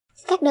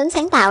các đấng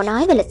sáng tạo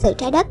nói về lịch sử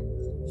trái đất,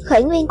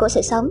 khởi nguyên của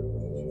sự sống.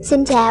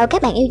 Xin chào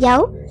các bạn yêu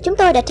dấu, chúng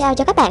tôi đã trao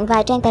cho các bạn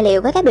vài trang tài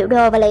liệu với các biểu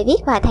đồ và lời viết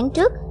vài tháng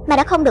trước mà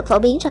đã không được phổ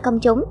biến ra công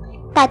chúng.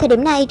 Tại thời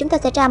điểm này, chúng tôi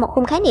sẽ trao một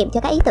khung khái niệm cho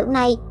các ý tưởng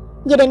này.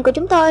 Dự định của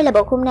chúng tôi là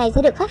bộ khung này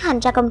sẽ được phát hành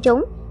ra công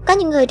chúng. Có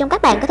những người trong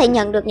các bạn có thể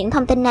nhận được những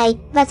thông tin này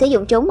và sử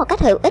dụng chúng một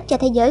cách hữu ích cho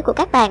thế giới của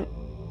các bạn.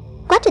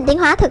 Quá trình tiến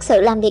hóa thực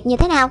sự làm việc như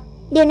thế nào?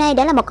 Điều này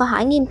đã là một câu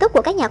hỏi nghiêm túc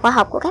của các nhà khoa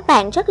học của các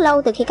bạn rất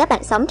lâu từ khi các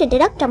bạn sống trên trái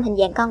đất trong hình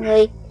dạng con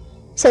người.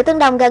 Sự tương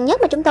đồng gần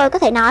nhất mà chúng tôi có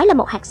thể nói là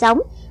một hạt giống.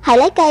 Hãy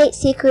lấy cây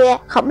sequoia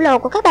khổng lồ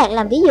của các bạn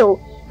làm ví dụ,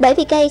 bởi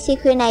vì cây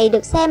sequoia này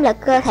được xem là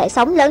cơ thể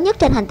sống lớn nhất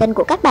trên hành tinh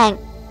của các bạn.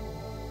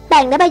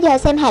 Bạn đã bao giờ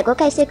xem hạt của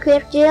cây sequoia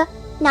chưa?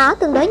 Nó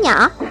tương đối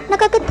nhỏ, nó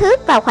có kích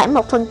thước vào khoảng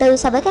 1/4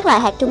 so với các loại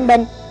hạt trung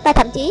bình và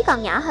thậm chí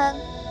còn nhỏ hơn.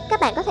 Các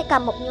bạn có thể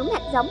cầm một nhúm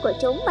hạt giống của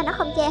chúng mà nó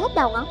không che hết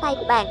đầu ngón tay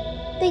của bạn.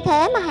 Tuy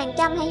thế mà hàng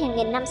trăm hay hàng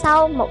nghìn năm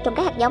sau, một trong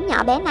các hạt giống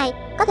nhỏ bé này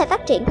có thể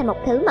phát triển thành một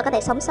thứ mà có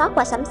thể sống sót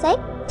qua sấm sét,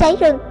 cháy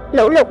rừng,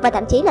 lũ lụt và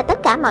thậm chí là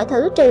tất cả mọi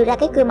thứ trừ ra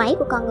cái cưa máy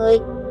của con người.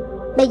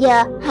 Bây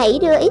giờ, hãy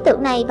đưa ý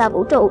tưởng này vào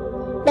vũ trụ.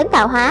 Đấng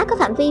tạo hóa có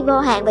phạm vi vô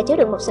hạn và chứa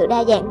đựng một sự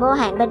đa dạng vô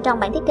hạn bên trong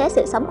bản thiết kế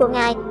sự sống của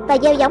Ngài và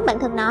gieo giống bản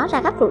thân nó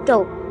ra khắp vũ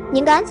trụ.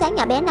 Những gói ánh sáng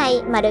nhỏ bé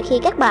này mà đôi khi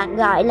các bạn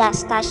gọi là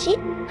starship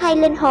hay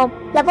linh hồn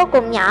là vô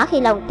cùng nhỏ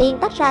khi lần tiên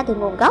tách ra từ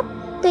nguồn gốc.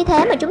 Tuy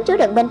thế mà chúng chứa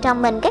đựng bên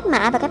trong mình các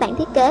mã và các bản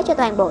thiết kế cho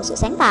toàn bộ sự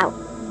sáng tạo.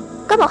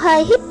 Có một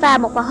hơi hít vào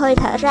một hơi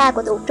thở ra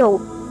của vũ trụ.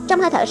 Trong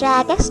hơi thở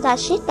ra, các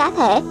starship cá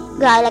thể,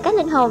 gọi là các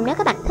linh hồn nếu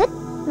các bạn thích,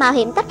 mạo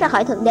hiểm tách ra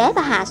khỏi thượng đế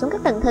và hạ xuống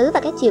các tầng thứ và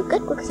các chiều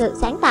kích của sự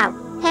sáng tạo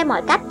theo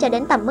mọi cách cho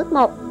đến tầm mức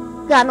 1,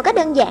 gọi một cách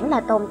đơn giản là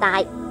tồn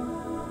tại.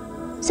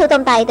 Sự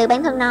tồn tại từ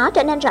bản thân nó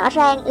trở nên rõ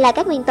ràng là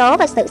các nguyên tố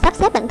và sự sắp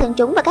xếp bản thân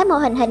chúng và các mô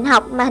hình hình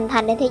học mà hình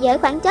thành nên thế giới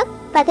khoáng chất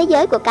và thế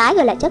giới của cái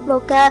gọi là chất vô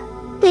cơ.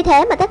 Tuy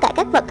thế mà tất cả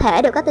các vật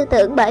thể đều có tư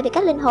tưởng bởi vì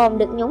các linh hồn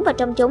được nhúng vào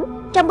trong chúng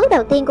trong bước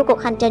đầu tiên của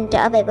cuộc hành trình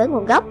trở về với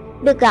nguồn gốc,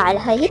 được gọi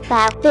là hơi hít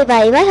vào. Vì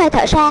vậy với hơi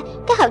thở ra,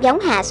 các hạt giống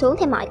hạ xuống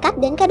theo mọi cách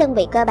đến các đơn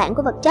vị cơ bản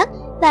của vật chất,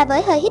 và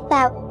với hơi hít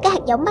vào, các hạt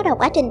giống bắt đầu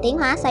quá trình tiến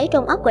hóa xoáy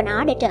trong ốc của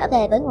nó để trở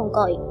về với nguồn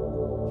cội.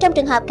 Trong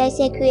trường hợp cây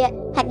sequoia,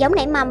 hạt giống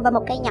nảy mầm và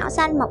một cây nhỏ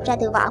xanh mọc ra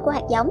từ vỏ của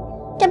hạt giống.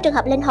 Trong trường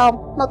hợp linh hồn,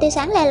 một tia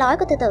sáng le lói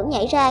của tư tưởng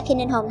nhảy ra khi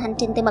linh hồn hành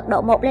trình từ mật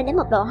độ 1 lên đến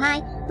mật độ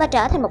 2 và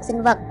trở thành một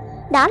sinh vật.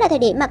 Đó là thời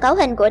điểm mà cấu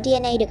hình của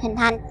DNA được hình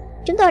thành.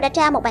 Chúng tôi đã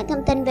trao một bản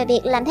thông tin về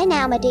việc làm thế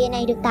nào mà DNA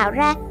được tạo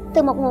ra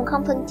từ một nguồn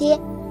không phân chia.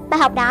 Bài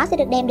học đó sẽ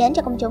được đem đến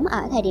cho công chúng ở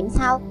thời điểm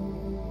sau.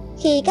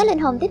 Khi các linh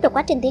hồn tiếp tục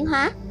quá trình tiến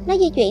hóa, nó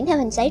di chuyển theo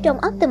hình xoáy trung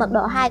ốc từ mật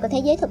độ 2 của thế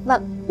giới thực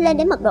vật lên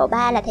đến mật độ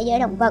 3 là thế giới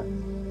động vật.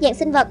 Dạng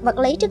sinh vật vật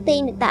lý trước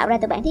tiên được tạo ra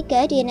từ bản thiết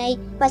kế DNA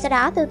và sau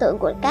đó tư tưởng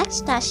của các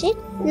starship,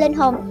 linh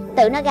hồn,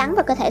 tự nó gắn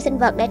vào cơ thể sinh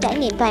vật để trải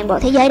nghiệm toàn bộ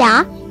thế giới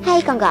đó,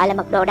 hay còn gọi là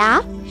mật độ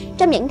đó.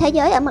 Trong những thế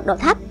giới ở mật độ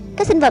thấp,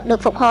 các sinh vật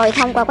được phục hồi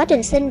thông qua quá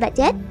trình sinh và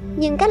chết,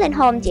 nhưng các linh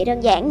hồn chỉ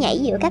đơn giản nhảy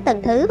giữa các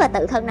tầng thứ và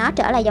tự thân nó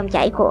trở lại dòng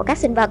chảy của các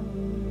sinh vật.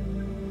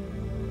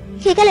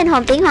 Khi các linh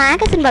hồn tiến hóa,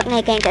 các sinh vật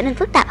ngày càng trở nên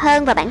phức tạp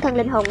hơn và bản thân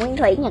linh hồn nguyên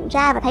thủy nhận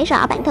ra và thấy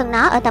rõ bản thân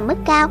nó ở tầm mức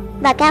cao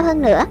và cao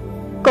hơn nữa.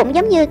 Cũng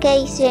giống như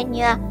cây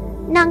sequoia,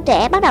 non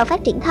trẻ bắt đầu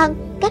phát triển thân,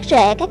 các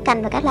rễ, các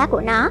cành và các lá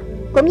của nó.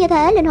 Cũng như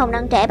thế, linh hồn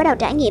non trẻ bắt đầu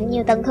trải nghiệm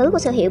nhiều tầng thứ của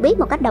sự hiểu biết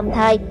một cách đồng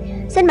thời.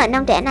 Sinh mệnh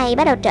non trẻ này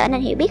bắt đầu trở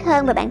nên hiểu biết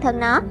hơn về bản thân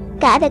nó,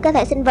 cả về cơ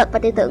thể sinh vật và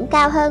tư tưởng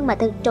cao hơn mà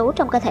tự trú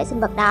trong cơ thể sinh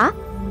vật đó.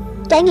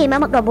 Trải nghiệm ở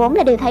mật độ 4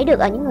 là điều thấy được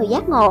ở những người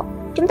giác ngộ.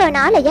 Chúng tôi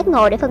nói là giác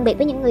ngộ để phân biệt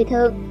với những người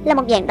thường, là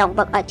một dạng động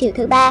vật ở chiều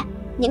thứ 3.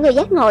 Những người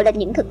giác ngộ là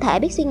những thực thể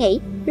biết suy nghĩ,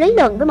 lý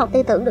luận với một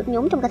tư tưởng được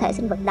nhúng trong cơ thể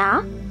sinh vật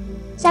đó.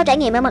 Sau trải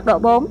nghiệm ở mật độ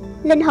 4,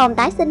 linh hồn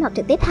tái sinh hoặc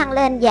trực tiếp thăng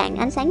lên dạng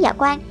ánh sáng dạ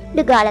quang,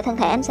 được gọi là thân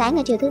thể ánh sáng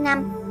ở chiều thứ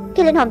 5.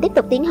 Khi linh hồn tiếp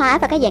tục tiến hóa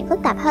và các dạng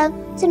phức tạp hơn,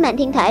 sinh mệnh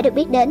thiên thể được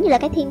biết đến như là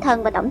cái thiên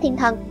thần và tổng thiên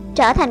thần,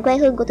 trở thành quê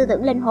hương của tư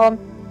tưởng linh hồn.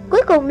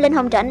 Cuối cùng, linh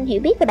hồn trở nên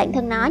hiểu biết về bản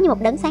thân nó như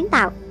một đấng sáng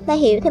tạo và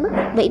hiểu theo mức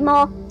vĩ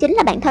mô, chính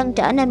là bản thân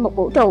trở nên một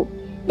vũ trụ.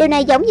 Điều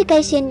này giống như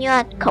cây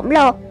sequoia khổng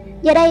lồ,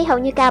 giờ đây hầu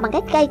như cao bằng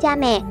các cây cha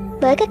mẹ,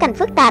 với các cành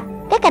phức tạp,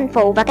 các cành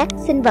phụ và các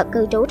sinh vật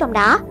cư trú trong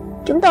đó.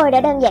 Chúng tôi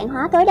đã đơn giản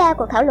hóa tối đa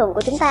cuộc thảo luận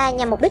của chúng ta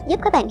nhằm mục đích giúp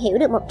các bạn hiểu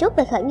được một chút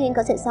về khởi nguyên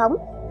của sự sống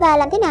và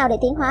làm thế nào để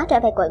tiến hóa trở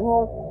về cội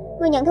nguồn.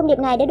 Người nhận thông điệp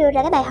này đã đưa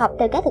ra các bài học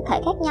từ các thực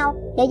thể khác nhau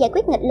để giải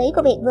quyết nghịch lý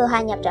của việc vừa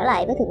hòa nhập trở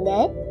lại với thượng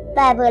đế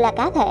và vừa là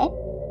cá thể.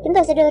 Chúng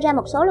tôi sẽ đưa ra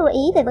một số lưu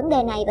ý về vấn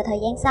đề này vào thời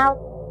gian sau.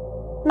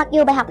 Mặc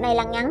dù bài học này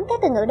là ngắn, các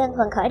từ ngữ đơn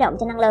thuần khởi động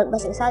cho năng lượng và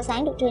sự soi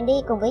sáng được truyền đi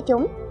cùng với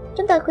chúng.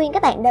 Chúng tôi khuyên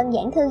các bạn đơn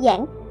giản thư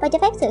giãn và cho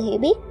phép sự hiểu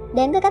biết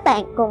đến với các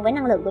bạn cùng với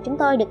năng lượng của chúng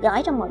tôi được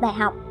gói trong mỗi bài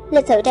học.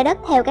 Lịch sử trái đất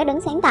theo các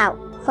đấng sáng tạo.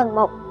 Phần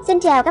 1. Xin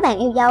chào các bạn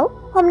yêu dấu.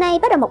 Hôm nay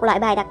bắt đầu một loại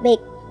bài đặc biệt.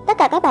 Tất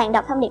cả các bạn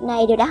đọc thông điệp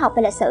này đều đã học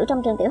về lịch sử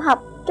trong trường tiểu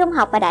học, trung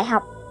học và đại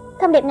học.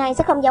 Thông điệp này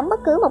sẽ không giống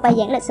bất cứ một bài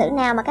giảng lịch sử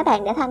nào mà các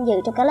bạn đã tham dự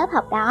trong các lớp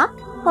học đó.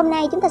 Hôm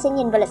nay chúng ta sẽ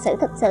nhìn vào lịch sử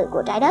thực sự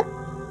của trái đất.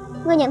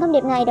 Người nhận thông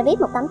điệp này đã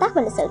viết một tóm tắt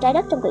về lịch sử trái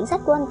đất trong quyển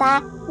sách của anh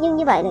ta, nhưng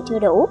như vậy là chưa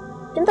đủ.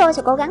 Chúng tôi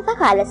sẽ cố gắng phác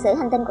họa lịch sử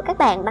hành tinh của các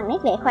bạn bằng nét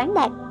vẽ khoáng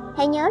đạt.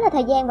 Hãy nhớ là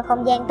thời gian và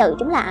không gian tự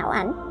chúng là ảo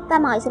ảnh, và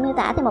mọi sự miêu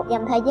tả theo một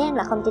dòng thời gian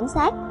là không chính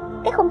xác.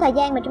 Các khung thời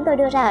gian mà chúng tôi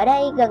đưa ra ở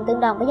đây gần tương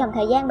đồng với dòng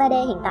thời gian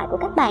 3D hiện tại của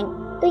các bạn.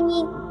 Tuy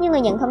nhiên, như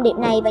người nhận thông điệp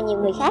này và nhiều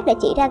người khác đã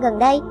chỉ ra gần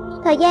đây,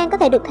 thời gian có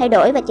thể được thay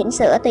đổi và chỉnh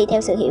sửa tùy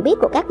theo sự hiểu biết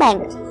của các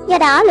bạn. Do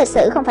đó, lịch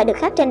sử không phải được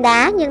khắc trên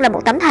đá nhưng là một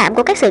tấm thảm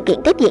của các sự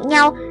kiện tiếp diễn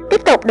nhau,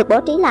 tiếp tục được bố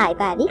trí lại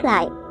và viết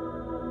lại.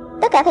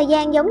 Tất cả thời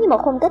gian giống như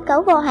một khung kết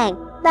cấu vô hạn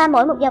và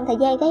mỗi một dòng thời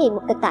gian thể hiện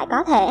một thực tại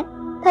có thể.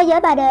 Thế giới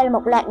 3D là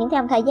một loạt những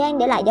dòng thời gian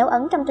để lại dấu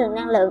ấn trong trường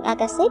năng lượng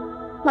Akashic.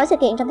 Mỗi sự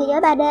kiện trong thế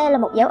giới 3D là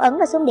một dấu ấn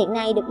và xung điện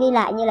này được ghi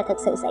lại như là thực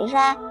sự xảy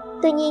ra.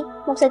 Tuy nhiên,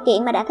 một sự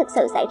kiện mà đã thực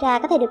sự xảy ra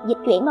có thể được dịch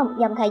chuyển vào một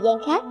dòng thời gian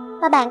khác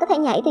và bạn có thể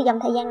nhảy từ dòng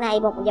thời gian này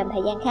vào một dòng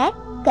thời gian khác,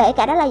 kể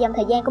cả đó là dòng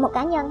thời gian của một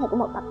cá nhân hay của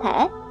một tập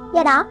thể.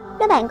 Do đó,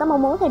 nếu bạn có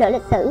mong muốn thay đổi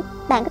lịch sử,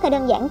 bạn có thể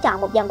đơn giản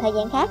chọn một dòng thời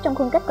gian khác trong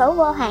khung kết cấu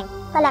vô hạn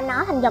và làm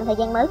nó thành dòng thời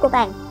gian mới của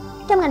bạn.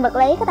 Trong ngành vật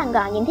lý, các bạn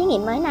gọi những thí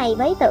nghiệm mới này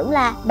với ý tưởng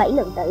là 7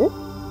 lượng tử.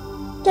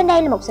 Trên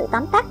đây là một sự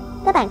tóm tắt,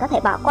 các bạn có thể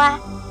bỏ qua.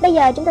 Bây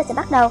giờ chúng tôi sẽ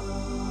bắt đầu.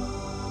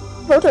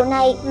 Vũ trụ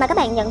này mà các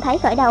bạn nhận thấy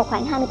khởi đầu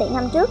khoảng 20 tỷ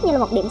năm trước như là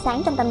một điểm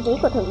sáng trong tâm trí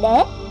của Thượng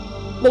Đế.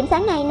 Điểm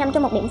sáng này nằm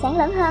trong một điểm sáng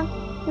lớn hơn,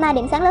 mà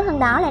điểm sáng lớn hơn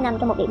đó lại nằm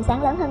trong một điểm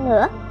sáng lớn hơn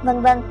nữa,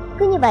 vân vân,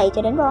 cứ như vậy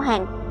cho đến vô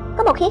hạn.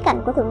 Có một khía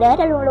cạnh của Thượng Đế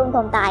đã luôn luôn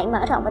tồn tại,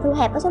 mở rộng và thu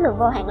hẹp với số lượng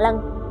vô hạn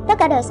lần. Tất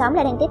cả đời sống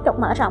lại đang tiếp tục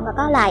mở rộng và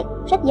co lại,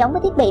 rất giống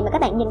với thiết bị mà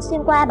các bạn nhìn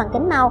xuyên qua bằng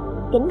kính màu,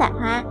 kính bạc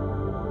hoa.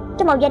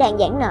 Trong một giai đoạn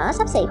giãn nở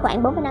sắp xỉ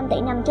khoảng 4,5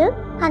 tỷ năm trước,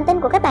 hành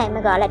tinh của các bạn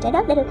mà gọi là trái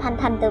đất đã được hình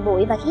thành từ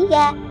bụi và khí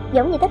ga,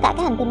 giống như tất cả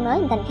các hành tinh mới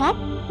hình thành khác.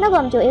 Nó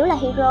gồm chủ yếu là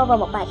hydro và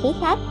một vài khí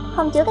khác,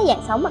 không chứa các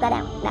dạng sống mà các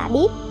bạn đã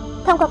biết.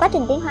 Thông qua quá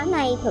trình tiến hóa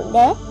này, Thượng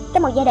Đế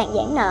trong một giai đoạn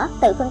giãn nở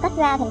tự phân tách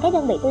ra thành các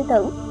đơn vị tư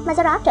tưởng, mà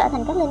sau đó trở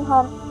thành các linh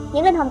hồn.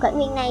 Những linh hồn khởi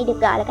nguyên này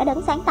được gọi là cái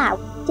đấng sáng tạo,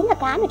 chính là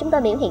cái mà chúng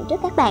tôi biểu hiện trước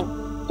các bạn.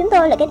 Chúng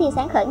tôi là cái tia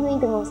sáng khởi nguyên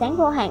từ nguồn sáng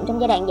vô hạn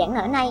trong giai đoạn giãn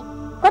nở này.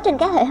 Quá trình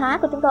các hệ hóa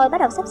của chúng tôi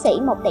bắt đầu xấp xỉ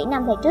 1 tỷ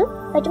năm về trước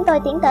và chúng tôi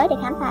tiến tới để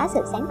khám phá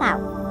sự sáng tạo.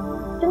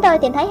 Chúng tôi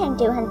tìm thấy hàng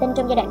triệu hành tinh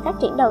trong giai đoạn phát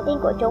triển đầu tiên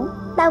của chúng,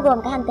 bao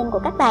gồm cả hành tinh của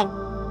các bạn.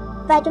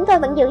 Và chúng tôi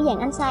vẫn giữ dạng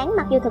ánh sáng,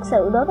 mặc dù thực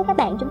sự đối với các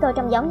bạn chúng tôi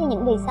trông giống như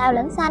những vì sao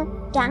lớn xanh,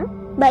 trắng,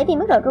 bởi vì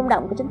mức độ rung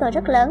động của chúng tôi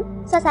rất lớn.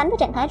 So sánh với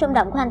trạng thái rung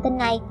động của hành tinh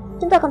này,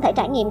 chúng tôi không thể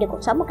trải nghiệm được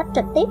cuộc sống một cách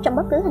trực tiếp trong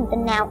bất cứ hành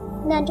tinh nào,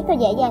 nên chúng tôi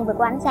dễ dàng vượt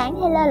qua ánh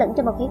sáng hay lơ lửng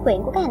trên một khí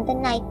quyển của các hành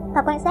tinh này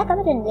và quan sát các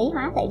quá trình lý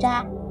hóa xảy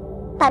ra.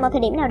 Tại một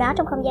thời điểm nào đó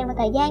trong không gian và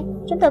thời gian,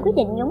 chúng tôi quyết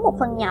định nhúng một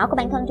phần nhỏ của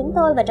bản thân chúng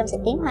tôi vào trong sự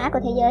tiến hóa của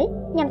thế giới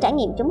nhằm trải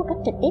nghiệm chúng một cách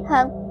trực tiếp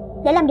hơn.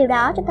 Để làm điều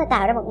đó, chúng tôi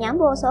tạo ra một nhóm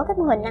vô số các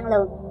mô hình năng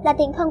lượng là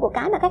tiền thân của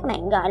cái mà các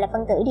bạn gọi là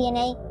phân tử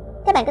DNA.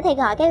 Các bạn có thể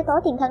gọi các yếu tố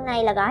tiền thân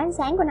này là gói ánh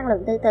sáng của năng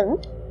lượng tư tưởng.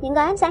 Những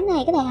gói ánh sáng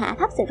này có thể hạ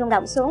thấp sự rung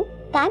động xuống,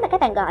 cái mà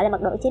các bạn gọi là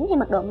mật độ 9 hay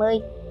mật độ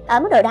 10. Ở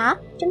mức độ đó,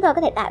 chúng tôi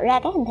có thể tạo ra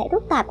các hình thể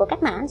phức tạp của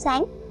các mảng ánh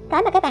sáng,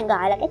 cái mà các bạn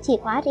gọi là các chìa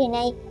khóa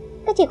DNA.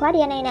 Các chìa khóa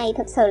DNA này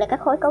thực sự là các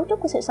khối cấu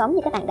trúc của sự sống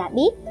như các bạn đã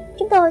biết.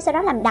 Chúng tôi sau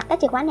đó làm đặt các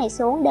chìa khóa này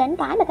xuống đến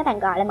cái mà các bạn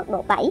gọi là mật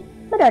độ 7,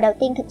 mức độ đầu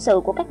tiên thực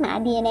sự của các mã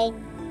DNA.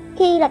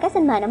 Khi là các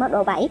sinh mệnh ở mức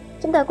độ 7,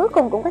 chúng tôi cuối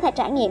cùng cũng có thể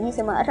trải nghiệm như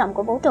sự mở rộng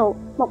của vũ trụ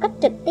một cách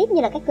trực tiếp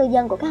như là các cư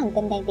dân của các hành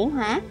tinh đang tiến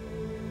hóa.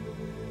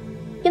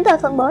 Chúng tôi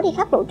phân bố đi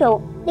khắp vũ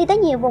trụ, đi tới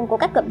nhiều vùng của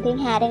các cụm thiên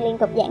hà đang liên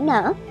tục giãn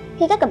nở.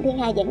 Khi các cụm thiên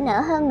hà giãn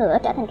nở hơn nữa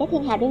trở thành các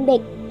thiên hà riêng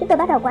biệt, chúng tôi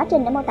bắt đầu quá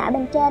trình để mô tả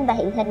bên trên và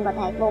hiện hình một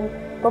vài vùng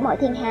của mỗi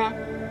thiên hà.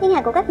 Thiên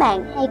hà của các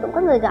bạn, hay cũng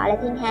có người gọi là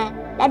thiên hà,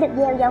 đã được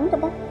gieo giống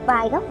trong các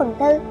vài góc phần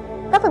tư.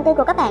 Góc phần tư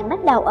của các bạn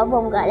bắt đầu ở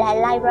vùng gọi là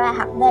Lyra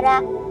hoặc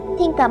Vera,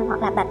 thiên cầm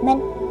hoặc là bạch minh.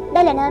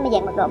 Đây là nơi mà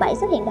dạng mật độ 7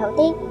 xuất hiện đầu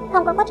tiên,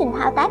 thông qua quá trình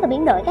thao tác và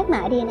biến đổi các mã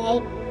DNA.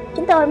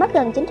 Chúng tôi mất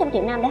gần 900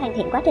 triệu năm để hoàn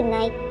thiện quá trình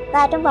này,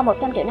 và trong vòng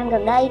 100 triệu năm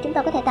gần đây, chúng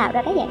tôi có thể tạo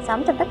ra các dạng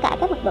sống trong tất cả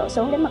các mật độ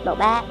xuống đến mật độ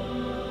 3.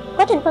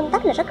 Quá trình phân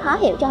tách là rất khó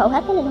hiểu cho hầu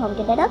hết các linh hồn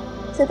trên trái đất.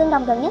 Sự tương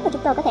đồng gần nhất mà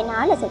chúng tôi có thể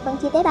nói là sự phân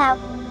chia tế bào.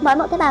 Mỗi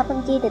một tế bào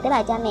phân chia từ tế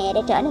bào cha mẹ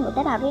để trở nên một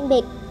tế bào riêng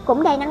biệt,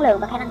 cũng đầy năng lượng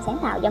và khả năng sáng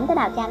tạo giống tế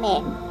bào cha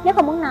mẹ, nếu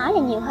không muốn nói là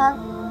nhiều hơn.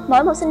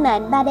 Mỗi một sinh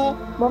mệnh 3D,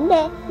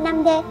 4D,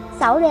 5D,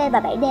 6D và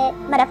 7D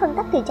mà đã phân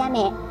tách từ cha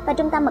mẹ và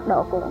trung tâm mật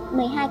độ của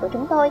 12 của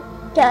chúng tôi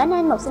trở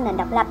nên một sinh mệnh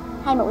độc lập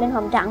hay một linh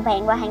hồn trọn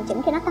vẹn và hoàn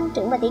chỉnh khi nó tăng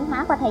trưởng và tiến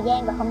hóa qua thời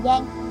gian và không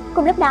gian.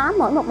 Cùng lúc đó,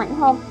 mỗi một mảnh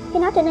hồn khi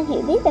nó trở nên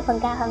hiểu biết về phần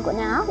cao hơn của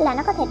nó là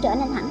nó có thể trở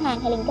nên thẳng hàng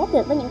hay liên kết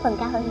được với những phần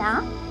cao hơn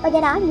đó, và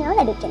do đó nhớ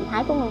lại được trạng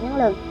thái của nguồn năng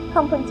lượng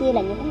không phân chia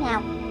là như thế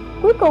nào.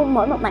 Cuối cùng,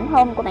 mỗi một mảnh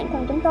hồn của bản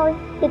thân chúng tôi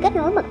được kết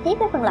nối mật thiết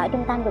với phần lõi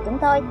trung tâm của chúng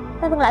tôi,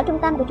 và phần lõi trung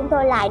tâm của chúng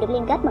tôi lại được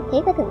liên kết mật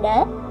thiết với Thượng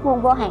Đế,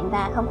 nguồn vô hạn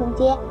và không phân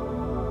chia.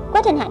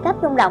 Quá trình hạ cấp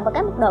rung động và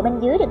các mức độ bên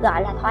dưới được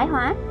gọi là thoái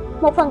hóa.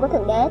 Một phần của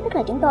Thượng Đế, tức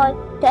là chúng tôi,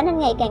 trở nên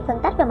ngày càng phân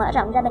tách và mở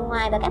rộng ra bên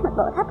ngoài và các mật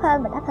độ thấp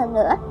hơn và thấp hơn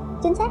nữa.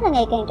 Chính xác là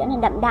ngày càng trở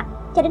nên đậm đặc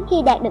cho đến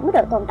khi đạt được mức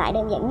độ tồn tại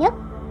đơn giản nhất.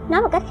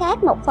 Nói một cách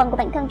khác, một phần của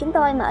bản thân chúng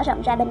tôi mở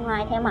rộng ra bên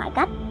ngoài theo mọi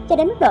cách cho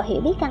đến mức độ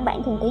hiểu biết căn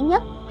bản thuần túy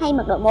nhất, hay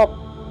mật độ 1.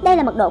 Đây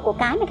là mật độ của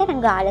cái mà các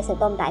bạn gọi là sự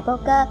tồn tại vô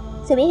cơ.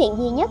 Sự biểu hiện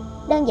duy nhất,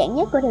 đơn giản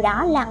nhất của điều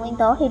đó là nguyên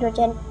tố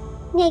hydrogen.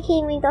 Ngay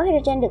khi nguyên tố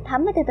hydrogen được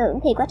thấm với tư tưởng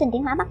thì quá trình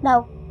tiến hóa bắt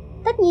đầu.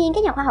 Tất nhiên,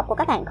 các nhà khoa học của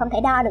các bạn không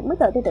thể đo được mức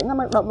độ tư tưởng ở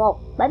mức độ 1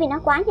 bởi vì nó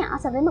quá nhỏ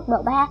so với mức độ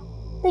 3.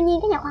 Tuy nhiên,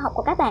 các nhà khoa học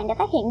của các bạn đã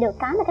phát hiện được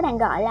cái mà các bạn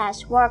gọi là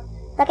swirl,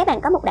 và các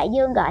bạn có một đại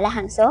dương gọi là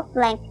hằng số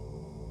Planck.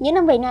 Những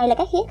đơn vị này là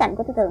các khía cạnh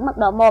của tư tưởng mật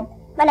độ 1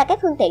 và là các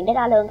phương tiện để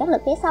đo lường các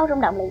lực phía sau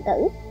rung động lượng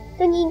tử.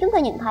 Tuy nhiên, chúng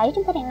tôi nhận thấy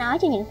chúng ta đang nói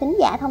cho những thính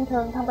giả thông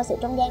thường thông qua sự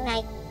trung gian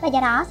này, và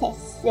do đó sẽ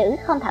giữ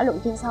không thảo luận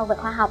chuyên sâu về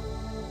khoa học.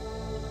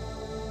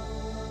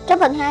 Trong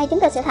phần 2, chúng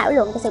tôi sẽ thảo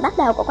luận về sự bắt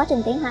đầu của quá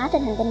trình tiến hóa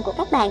trên hành tinh của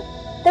các bạn,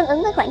 tương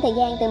ứng với khoảng thời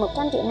gian từ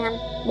 100 triệu năm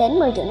đến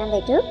 10 triệu năm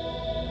về trước.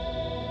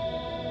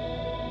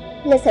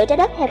 Lịch sử trái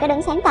đất theo cái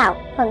đấng sáng tạo,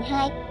 phần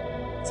 2.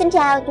 Xin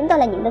chào, chúng tôi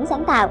là những đấng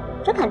sáng tạo,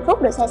 rất hạnh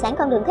phúc được soi sáng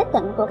con đường thích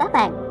cận của các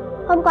bạn.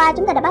 Hôm qua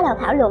chúng ta đã bắt đầu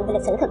thảo luận về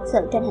lịch sử thực sự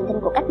trên hành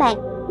tinh của các bạn,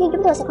 nhưng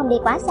chúng tôi sẽ không đi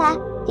quá xa,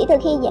 chỉ từ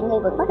khi dạng người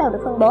vượt bắt đầu được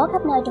phân bố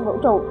khắp nơi trong vũ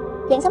trụ.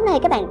 Dạng sống này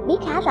các bạn biết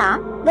khá rõ,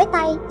 với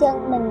tay,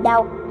 chân, mình,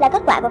 đầu là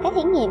kết quả của các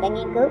thí nghiệm và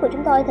nghiên cứu của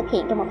chúng tôi thực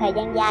hiện trong một thời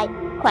gian dài,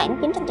 khoảng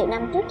 900 triệu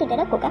năm trước trên trái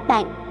đất của các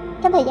bạn.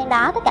 Trong thời gian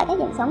đó, tất cả các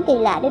dạng sống kỳ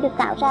lạ đều được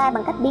tạo ra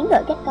bằng cách biến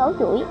đổi kết cấu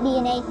chuỗi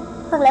DNA.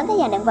 Phần lớn các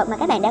dạng động vật mà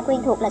các bạn đã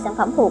quen thuộc là sản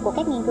phẩm phụ của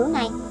các nghiên cứu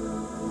này.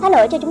 Tha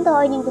lỗi cho chúng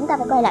tôi, nhưng chúng ta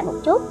phải quay lại một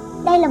chút.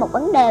 Đây là một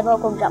vấn đề vô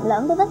cùng rộng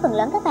lớn đối với phần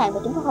lớn các bạn và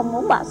chúng tôi không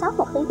muốn bỏ sót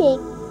một thứ gì.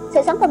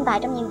 Sự sống tồn tại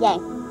trong nhiều dạng,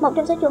 một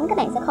trong số chúng các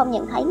bạn sẽ không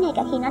nhận thấy ngay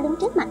cả khi nó đứng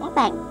trước mặt các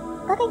bạn.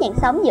 Có các dạng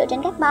sống dựa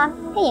trên carbon,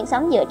 các dạng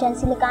sống dựa trên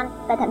silicon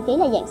và thậm chí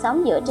là dạng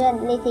sống dựa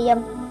trên lithium.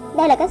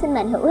 Đây là các sinh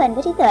mệnh hữu hình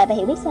với trí tuệ và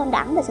hiểu biết sâu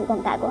đẳng về sự tồn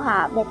tại của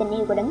họ, về tình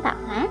yêu của đấng tạo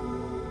hóa.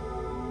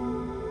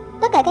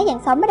 Tất cả các dạng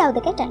sống bắt đầu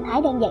từ các trạng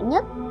thái đơn giản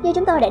nhất, như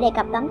chúng tôi đã đề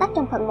cập tóm tắt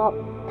trong phần 1.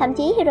 Thậm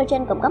chí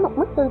hydrogen cũng có một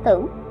mức tư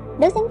tưởng.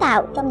 Đấng sáng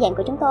tạo trong dạng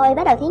của chúng tôi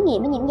bắt đầu thí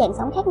nghiệm với những dạng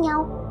sống khác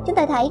nhau. Chúng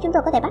tôi thấy chúng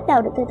tôi có thể bắt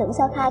đầu được tư tưởng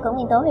sơ khai của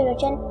nguyên tố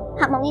hydrogen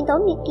hoặc một nguyên tố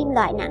kim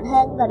loại nặng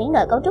hơn và biến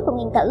đổi cấu trúc của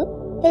nguyên tử.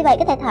 Vì vậy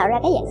có thể tạo ra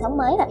các dạng sống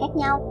mới và khác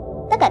nhau.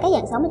 Tất cả các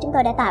dạng sống mà chúng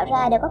tôi đã tạo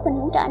ra đều có khuynh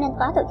hướng trở nên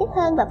có tổ chức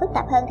hơn và phức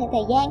tạp hơn theo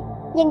thời gian,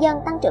 dần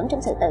dần tăng trưởng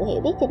trong sự tự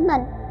hiểu biết chính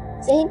mình.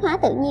 Sự hiến hóa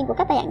tự nhiên của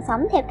các dạng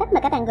sống theo cách mà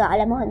các bạn gọi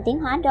là mô hình tiến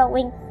hóa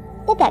Darwin.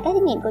 Tất cả các thí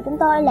nghiệm của chúng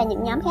tôi là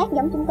những nhóm khác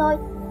giống chúng tôi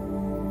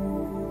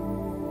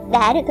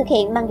đã được thực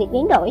hiện bằng việc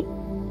biến đổi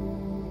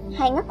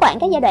hay ngắt quãng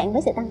các giai đoạn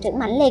với sự tăng trưởng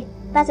mãnh liệt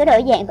và sửa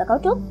đổi dạng và cấu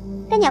trúc.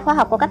 Các nhà khoa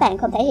học của các bạn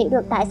không thể hiểu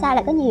được tại sao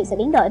lại có nhiều sự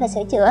biến đổi và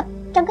sửa chữa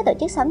trong các tổ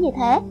chức sống như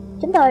thế.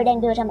 Chúng tôi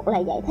đang đưa ra một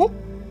lời giải thích.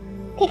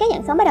 Khi các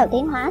dạng sống bắt đầu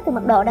tiến hóa từ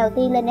mức độ đầu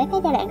tiên lên đến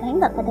các giai đoạn khoáng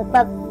vật và thực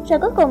vật, rồi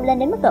cuối cùng lên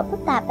đến mức độ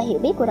phức tạp và hiểu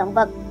biết của động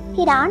vật,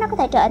 khi đó nó có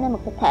thể trở nên một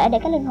thực thể để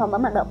các linh hồn ở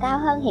mật độ cao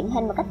hơn hiện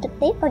hình một cách trực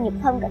tiếp vào nhục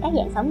thân của các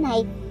dạng sống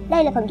này.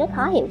 Đây là phần rất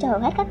khó hiểu cho hầu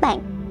hết các bạn,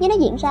 nhưng nó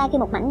diễn ra khi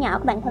một mảnh nhỏ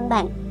của bản thân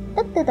bạn,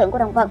 tức tư tưởng của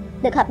động vật,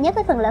 được hợp nhất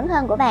với phần lớn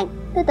hơn của bạn,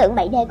 tư tưởng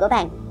 7D của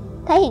bạn,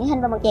 thể hiện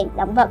hình vào một dạng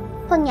động vật.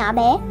 Phần nhỏ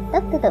bé,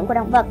 tức tư tưởng của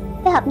động vật,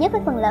 phải hợp nhất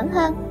với phần lớn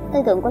hơn, tư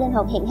tưởng của linh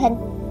hồn hiện hình.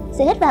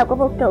 Sự hít vào của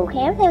vũ trụ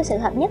khéo theo sự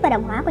hợp nhất và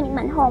đồng hóa của những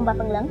mảnh hồn và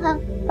phần lớn hơn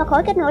và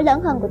khối kết nối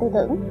lớn hơn của tư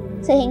tưởng.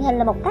 Sự hiện hình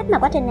là một cách mà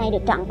quá trình này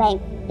được trọn vẹn.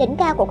 Đỉnh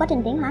cao của quá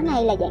trình tiến hóa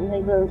này là dạng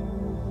người vượn.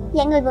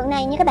 Dạng người vượn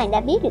này, như các bạn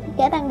đã biết, được thiết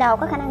kế ban đầu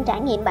có khả năng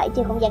trải nghiệm 7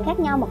 chiều không gian khác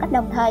nhau một cách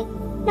đồng thời.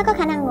 Nó có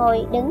khả năng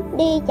ngồi, đứng,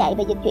 đi, chạy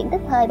và dịch chuyển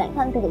tức thời bản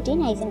thân từ vị trí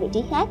này sang vị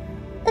trí khác.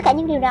 Tất cả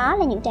những điều đó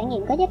là những trải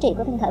nghiệm có giá trị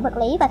của thân thể vật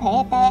lý và thể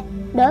ET.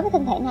 Đối với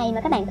thân thể này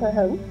mà các bạn thừa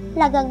hưởng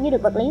là gần như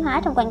được vật lý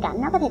hóa trong quan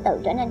cảnh nó có thể tự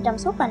trở nên trong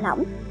suốt và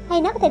lỏng,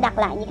 hay nó có thể đặt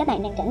lại như các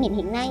bạn đang trải nghiệm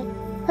hiện nay.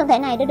 Thân thể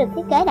này đã được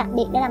thiết kế đặc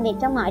biệt để làm việc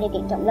trong mọi điều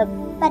kiện trọng lực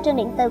và trường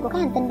điện từ của các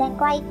hành tinh đang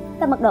quay,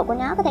 và mật độ của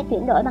nó có thể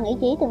chuyển đổi bằng ý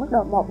chí từ mức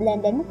độ 1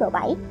 lên đến mức độ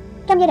 7.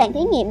 Trong giai đoạn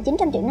thí nghiệm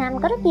 900 triệu năm,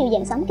 có rất nhiều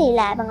dạng sống kỳ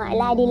lạ và ngoại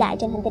lai đi lại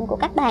trên hành tinh của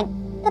các bạn.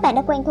 Các bạn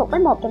đã quen thuộc với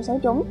một trong số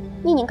chúng,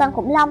 như những con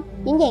khủng long.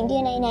 Những dạng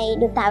DNA này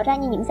được tạo ra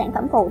như những sản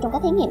phẩm phụ trong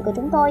các thí nghiệm của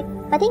chúng tôi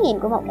và thí nghiệm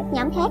của một các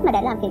nhóm khác mà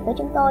đã làm việc với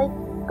chúng tôi.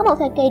 Có một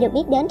thời kỳ được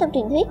biết đến trong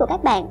truyền thuyết của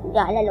các bạn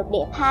gọi là lục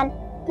địa Pan.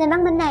 Nền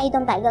văn minh này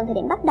tồn tại gần thời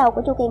điểm bắt đầu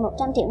của chu kỳ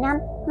 100 triệu năm,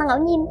 mà ngẫu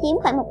nhiên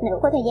chiếm khoảng một nửa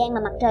của thời gian mà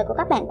mặt trời của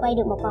các bạn quay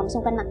được một vòng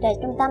xung quanh mặt trời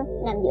trung tâm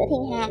nằm giữa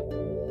thiên hà.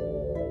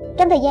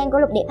 Trong thời gian của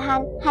lục địa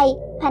Pan hay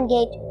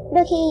Pangate,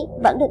 đôi khi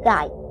vẫn được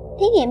gọi,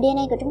 thí nghiệm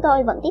DNA của chúng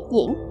tôi vẫn tiếp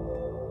diễn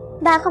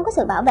và không có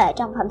sự bảo vệ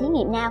trong phòng thí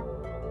nghiệm nào.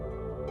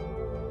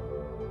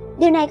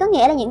 Điều này có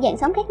nghĩa là những dạng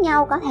sống khác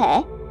nhau có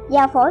thể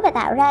giao phối và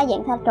tạo ra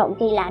dạng pha trộn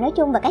kỳ lạ nói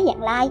chung và các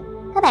dạng lai.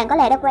 Các bạn có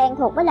lẽ đã quen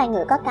thuộc với loài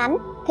ngựa có cánh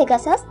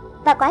Pegasus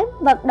và quái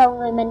vật đầu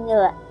người mình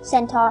ngựa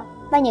Centaur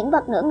và những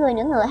vật nửa người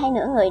nửa ngựa hay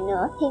nửa người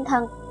nửa thiên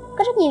thần.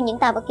 Có rất nhiều những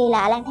tạo vật kỳ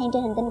lạ lang thang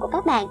trên hành tinh của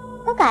các bạn.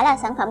 Tất cả là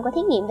sản phẩm của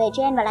thí nghiệm về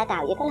gen và lai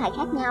tạo giữa các loài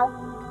khác nhau.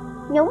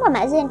 Nhúng và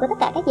mã gen của tất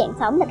cả các dạng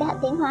sống là cái hạt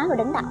tiến hóa của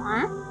đấng tạo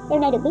hóa. Điều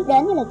này được biết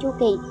đến như là chu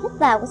kỳ hít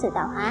vào của sự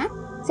tạo hóa.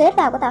 Sự hít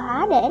vào của tạo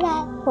hóa để ra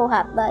phù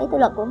hợp với quy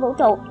luật của vũ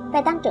trụ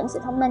về tăng trưởng sự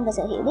thông minh và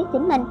sự hiểu biết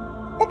chính mình.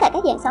 Tất cả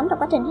các dạng sống trong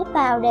quá trình hít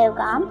vào đều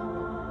có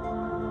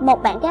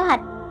một bản kế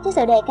hoạch cho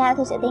sự đề cao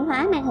theo sự tiến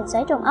hóa mang hình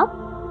xoáy trôn ốc.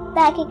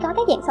 Và khi có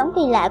các dạng sống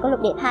kỳ lạ của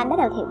lục địa Pan bắt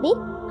đầu hiểu biết,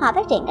 họ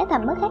phát triển các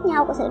tầm mức khác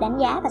nhau của sự đánh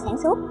giá và sáng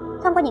suốt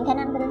thông qua những khả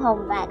năng linh hồn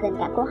và tình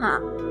cảm của họ.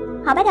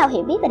 Họ bắt đầu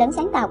hiểu biết về đấng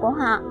sáng tạo của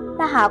họ,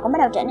 và họ cũng bắt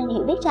đầu trở nên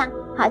hiểu biết rằng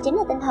họ chính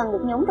là tinh thần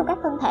được nhúng trong các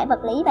phân thể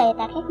vật lý và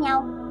eta khác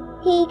nhau.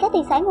 Khi các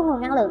tia sáng của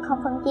nguồn năng lượng không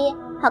phân chia,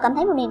 họ cảm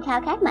thấy một niềm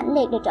khao khát mãnh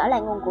liệt được trở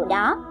lại nguồn của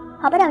đó.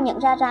 Họ bắt đầu nhận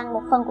ra rằng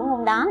một phần của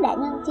nguồn đó đã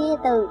nhân chia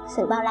từ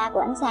sự bao la của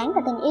ánh sáng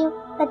và tình yêu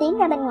và tiến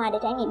ra bên ngoài để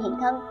trải nghiệm hiện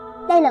thân.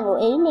 Đây là ngụ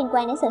ý liên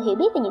quan đến sự hiểu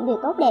biết về những điều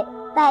tốt đẹp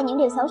và những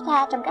điều xấu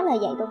xa trong các lời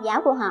dạy tôn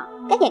giáo của họ.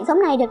 Các dạng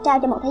sống này được trao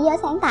cho một thế giới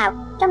sáng tạo,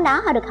 trong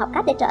đó họ được học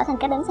cách để trở thành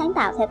các đấng sáng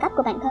tạo theo cách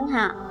của bản thân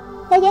họ.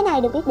 Thế giới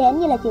này được biết đến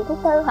như là chiều thứ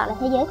tư hoặc là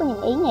thế giới của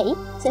những ý nghĩ,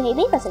 sự hiểu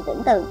biết và sự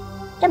tưởng tượng.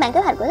 Trong bản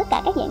kế hoạch của tất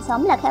cả các dạng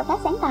sống là khao khát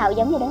sáng tạo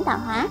giống như đấng tạo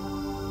hóa.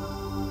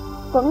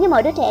 Cũng như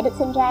mỗi đứa trẻ được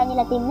sinh ra như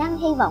là tiềm năng,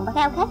 hy vọng và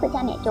khao khát của cha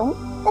mẹ chúng,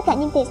 tất cả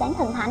những tia sáng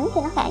thần thánh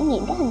khi nó trải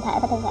nghiệm các hình thể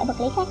và thân thể vật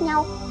lý khác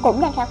nhau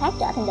cũng đang khao khát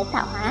trở thành đấng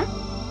tạo hóa.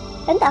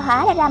 Đấng tạo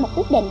hóa đã ra một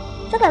quyết định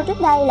rất lâu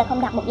trước đây là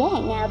không đặt một giới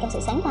hạn nào trong sự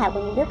sáng tạo của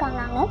những đứa con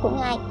non nớt của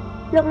Ngài.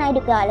 Luật này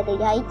được gọi là tự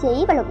do ý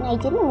chí, và luật này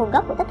chính là nguồn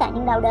gốc của tất cả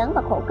những đau đớn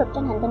và khổ cực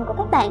trên hành tinh của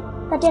các bạn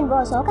và trên vô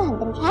số các hành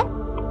tinh khác.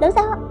 Đấng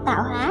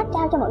tạo hóa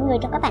trao cho mỗi người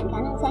trong các bạn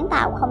khả năng sáng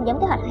tạo không giống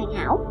kế hoạch hoàn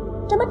hảo.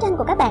 Trong bức tranh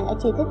của các bạn ở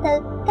chiều thứ tư,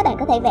 các bạn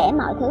có thể vẽ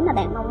mọi thứ mà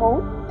bạn mong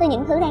muốn, từ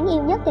những thứ đáng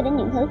yêu nhất cho đến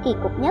những thứ kỳ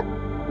cục nhất.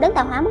 Đấng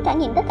tạo hóa muốn trải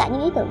nghiệm tất cả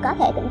những ý tưởng có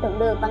thể tưởng tượng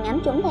được và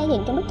ngắm chúng thể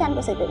hiện trong bức tranh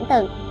của sự tưởng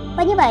tượng.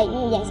 Và như vậy,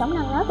 nhiều dạng sống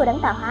non nớt của đấng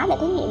tạo hóa đã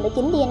thí nghiệm với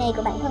chính DNA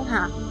của bản thân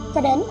họ.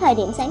 Cho đến thời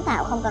điểm sáng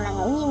tạo không còn là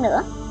ngẫu nhiên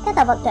nữa, các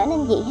tạo vật trở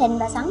nên dị hình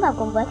và xoắn vào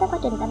cùng với các quá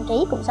trình tâm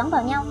trí cũng xoắn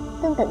vào nhau,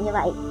 tương tự như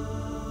vậy.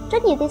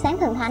 Rất nhiều tia sáng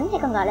thần thánh hay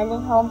còn gọi là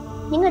linh hồn,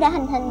 những người đã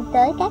hành hình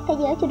tới các thế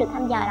giới chưa được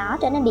thăm dò đó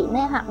trở nên bị mê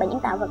hoặc bởi những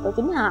tạo vật của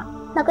chính họ,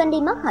 mà quên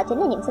đi mất họ chính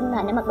là những sinh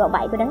mệnh ở mật độ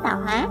 7 của đấng tạo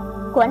hóa,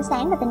 của ánh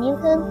sáng và tình yêu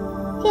thương.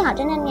 Khi họ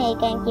trở nên ngày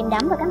càng chìm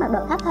đắm vào các mật độ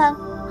thấp hơn,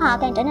 họ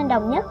càng trở nên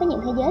đồng nhất với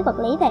những thế giới vật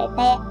lý và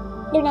ete.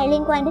 Điều này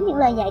liên quan đến những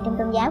lời dạy trong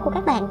tôn giáo của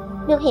các bạn,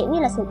 được hiểu như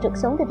là sự trượt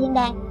xuống từ thiên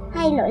đàng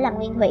hay lỗi lầm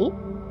nguyên thủy.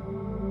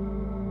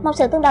 Một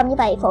sự tương đồng như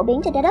vậy phổ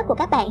biến trên trái đất của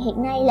các bạn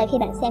hiện nay là khi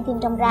bạn xem phim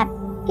trong rạp.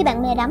 Khi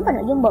bạn mê đắm vào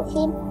nội dung bộ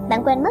phim,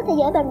 bạn quên mất thế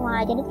giới bên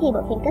ngoài cho đến khi bộ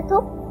phim kết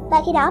thúc,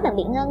 và khi đó bạn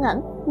bị ngơ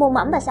ngẩn, mù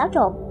mẫn và xáo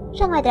trộn.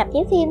 Ra ngoài rạp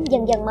chiếu phim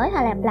dần dần mới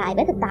hòa lặp lại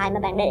với thực tại mà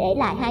bạn đã để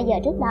lại 2 giờ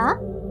trước đó.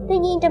 Tuy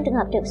nhiên trong trường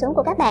hợp trượt xuống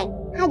của các bạn,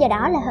 2 giờ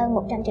đó là hơn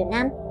 100 triệu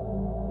năm.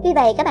 Vì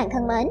vậy các bạn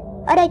thân mến,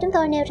 ở đây chúng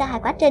tôi nêu ra 2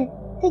 quá trình.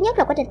 Thứ nhất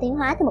là quá trình tiến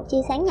hóa từ một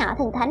chia sáng nhỏ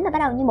thần thánh và bắt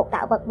đầu như một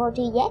tạo vật vô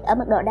tri giác ở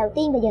mức độ đầu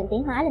tiên và dần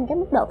tiến hóa lên các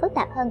mức độ phức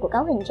tạp hơn của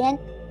cấu hình gen,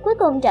 cuối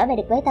cùng trở về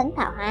được với đấng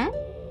tạo hóa.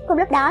 Cùng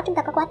lúc đó chúng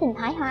ta có quá trình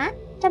thoái hóa,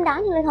 trong đó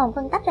những linh hồn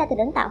phân tách ra từ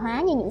đấng tạo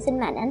hóa như những sinh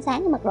mệnh ánh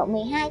sáng ở mức độ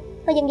 12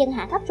 và dần dần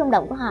hạ thấp rung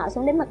động của họ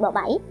xuống đến mức độ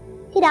 7.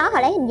 Khi đó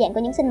họ lấy hình dạng của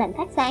những sinh mệnh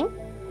phát sáng.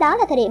 Đó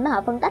là thời điểm mà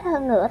họ phân tách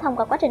hơn nữa thông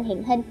qua quá trình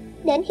hiện hình,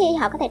 đến khi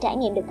họ có thể trải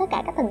nghiệm được tất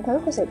cả các tầng thứ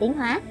của sự tiến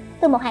hóa,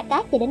 từ một hạt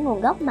cát cho đến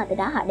nguồn gốc mà từ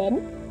đó họ đến.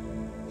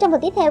 Trong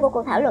phần tiếp theo của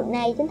cuộc thảo luận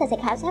này, chúng ta sẽ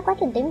khảo sát quá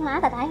trình tiến hóa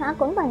và thoái hóa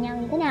cuốn vào nhau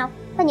như thế nào,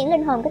 và những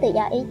linh hồn có tự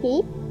do ý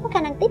chí có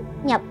khả năng tiếp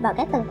nhập vào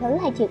các tầng thứ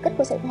hay chiều kích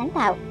của sự sáng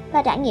tạo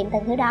và trải nghiệm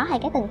tầng thứ đó hay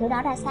các tầng thứ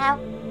đó ra sao.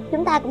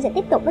 Chúng ta cũng sẽ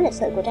tiếp tục với lịch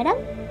sử của trái đất,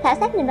 khảo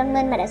sát nền văn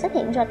minh mà đã xuất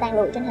hiện rồi tàn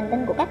lụi trên hành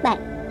tinh của các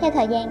bạn theo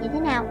thời gian như thế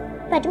nào,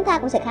 và chúng ta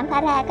cũng sẽ khám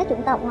phá ra các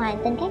chủng tộc ngoài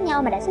hành tinh khác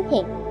nhau mà đã xuất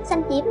hiện,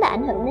 xâm chiếm và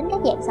ảnh hưởng đến các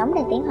dạng sống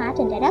đang tiến hóa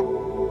trên trái đất.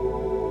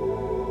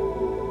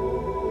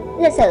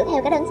 Lịch sử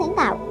theo cái đấng sáng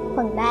tạo,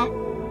 phần 3.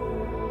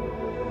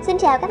 Xin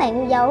chào các bạn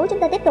yêu dấu, chúng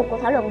ta tiếp tục cuộc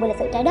thảo luận về lịch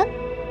sử trái đất.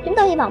 Chúng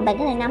tôi hy vọng bạn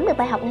có thể nắm được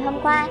bài học ngày hôm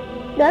qua.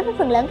 Đối với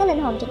phần lớn các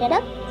linh hồn trên trái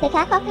đất, sẽ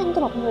khá khó khăn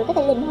cho một người có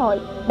thể linh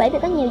hội, bởi vì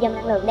có nhiều dòng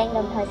năng lượng đang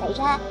đồng thời xảy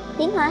ra,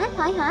 tiến hóa,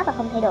 thoái hóa và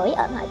không thay đổi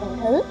ở mọi tầng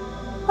thứ.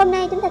 Hôm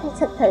nay chúng ta thực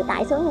sự thử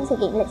tải xuống những sự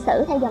kiện lịch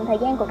sử theo dòng thời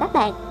gian của các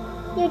bạn.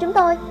 Như chúng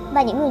tôi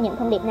và những người nhận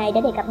thông điệp này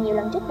đã đề cập nhiều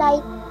lần trước đây,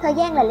 thời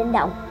gian là linh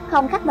động,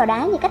 không khắc vào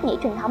đá như cách nghĩ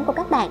truyền thống của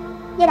các bạn.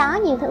 Do đó,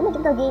 nhiều thứ mà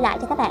chúng tôi ghi lại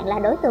cho các bạn là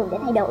đối tượng để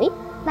thay đổi,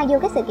 mặc dù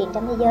các sự kiện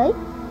trong thế giới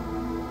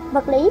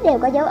vật lý đều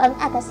có dấu ấn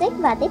akashic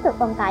và tiếp tục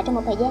tồn tại trong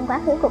một thời gian quá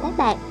khứ của các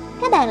bạn.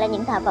 Các bạn là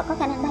những tạo vật có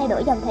khả năng thay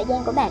đổi dòng thời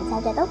gian của bạn sao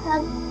cho tốt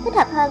hơn, thích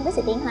hợp hơn với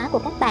sự tiến hóa của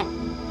các bạn.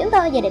 Chúng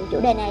tôi dự định chủ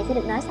đề này sẽ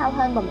được nói sâu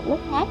hơn vào một lúc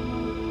khác.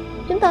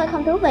 Chúng tôi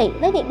không thú vị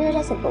với việc đưa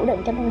ra sự phủ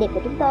định trong thông điệp của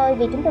chúng tôi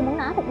vì chúng tôi muốn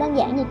nó thật đơn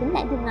giản như chính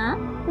bản thân nó,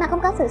 mà không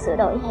có sự sửa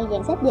đổi hay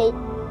dàn xếp gì.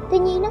 Tuy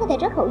nhiên, nó có thể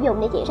rất hữu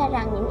dụng để chỉ ra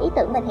rằng những ý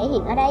tưởng và thể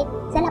hiện ở đây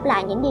sẽ lặp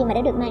lại những điều mà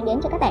đã được mang đến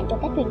cho các bạn trong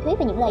các truyền thuyết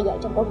và những lời dạy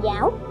trong tôn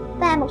giáo.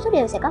 Và một số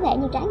điều sẽ có vẻ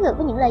như trái ngược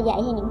với những lời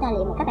dạy hay những tài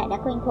liệu mà các bạn đã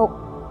quen thuộc.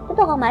 Chúng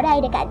tôi không ở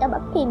đây để cải tạo bất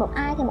kỳ một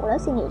ai theo một lối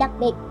suy nghĩ đặc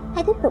biệt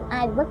hay thuyết phục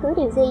ai về bất cứ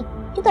điều gì.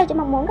 Chúng tôi chỉ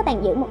mong muốn các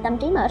bạn giữ một tâm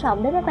trí mở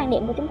rộng đối với quan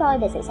điểm của chúng tôi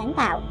về sự sáng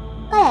tạo.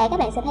 Có lẽ các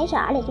bạn sẽ thấy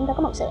rõ là chúng tôi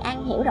có một sự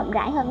am hiểu rộng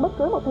rãi hơn bất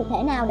cứ một thực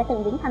thể nào đã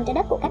từng viếng thăm trái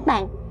đất của các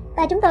bạn.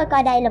 Và chúng tôi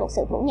coi đây là một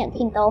sự phủ nhận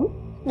khiêm tốn.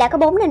 Đã có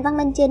 4 nền văn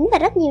minh chính và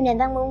rất nhiều nền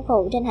văn minh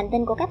phụ trên hành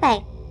tinh của các bạn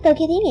từ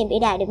khi thí nghiệm vĩ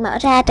đại được mở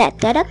ra tại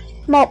trái đất.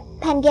 1.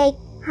 Pangea,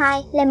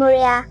 2.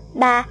 Lemuria,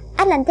 3.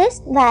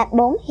 Atlantis và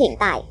 4. Hiện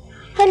tại.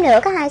 Thêm nữa,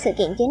 có 2 sự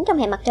kiện chính trong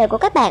hệ mặt trời của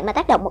các bạn mà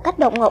tác động một cách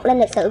đột ngột lên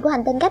lịch sử của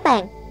hành tinh các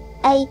bạn.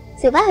 A.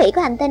 Sự phá hủy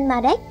của hành tinh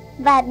Marduk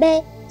và B.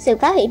 Sự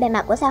phá hủy bề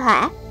mặt của sao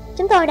Hỏa.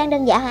 Chúng tôi đang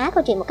đơn giản hóa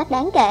câu chuyện một cách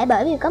đáng kể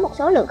bởi vì có một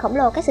số lượng khổng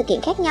lồ các sự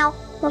kiện khác nhau.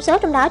 Một số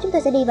trong đó chúng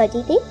tôi sẽ đi vào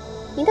chi tiết.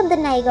 Những thông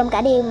tin này gồm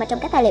cả điều mà trong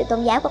các tài liệu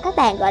tôn giáo của các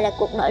bạn gọi là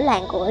cuộc nổi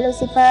loạn của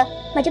Lucifer,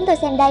 mà chúng tôi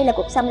xem đây là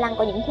cuộc xâm lăng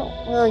của những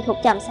người thuộc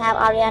chòm sao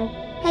Orion,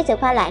 hay sự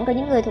pha loãng của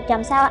những người thuộc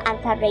chòm sao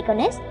Alpha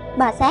Draconis,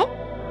 bò sát,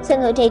 sự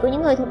ngự trị của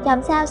những người thuộc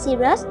chòm sao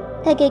Sirius,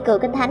 thời kỳ cựu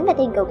kinh thánh và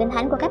tiền cựu kinh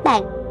thánh của các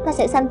bạn, và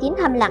sự xâm chiếm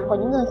thầm lặng của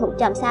những người thuộc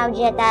chòm sao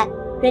Zeta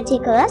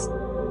Reticulus,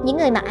 những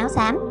người mặc áo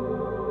xám.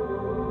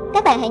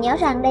 Các bạn hãy nhớ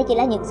rằng đây chỉ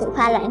là những sự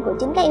pha loãng của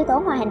chính các yếu tố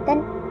ngoài hành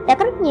tinh. Đã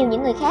có rất nhiều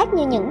những người khác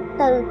như những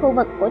từ khu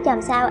vực của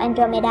chòm sao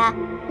Andromeda,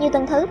 nhiều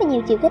tuần thứ và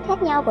nhiều chiều kích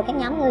khác nhau của các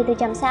nhóm người từ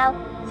tròm sao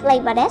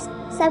Pleiades,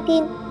 sao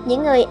Kim,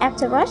 những người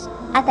Arcturus,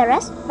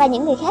 Antares và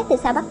những người khác từ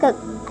sao Bắc Cực,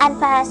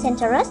 Alpha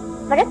Centaurus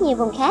và rất nhiều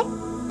vùng khác.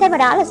 Thêm vào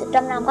đó là sự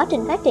trông nom quá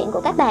trình phát triển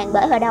của các bạn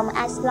bởi hội đồng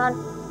Iceland,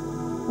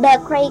 The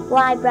Great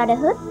White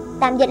Brotherhood,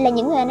 tạm dịch là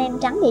những người anh em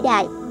trắng vĩ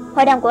đại,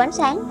 hội đồng của ánh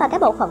sáng và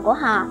các bộ phận của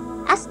họ,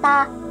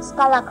 Asta,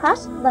 Scholar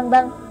Cross, vân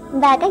vân,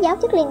 và các giáo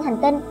chức liên hành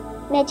tinh,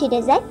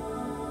 Melchizedek,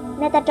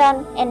 Metatron,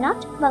 Enoch,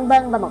 vân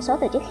vân và một số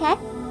tổ chức khác.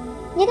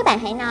 Nhưng các bạn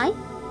hãy nói,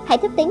 hãy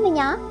thức tiếng với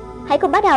nó, hãy cùng bắt đầu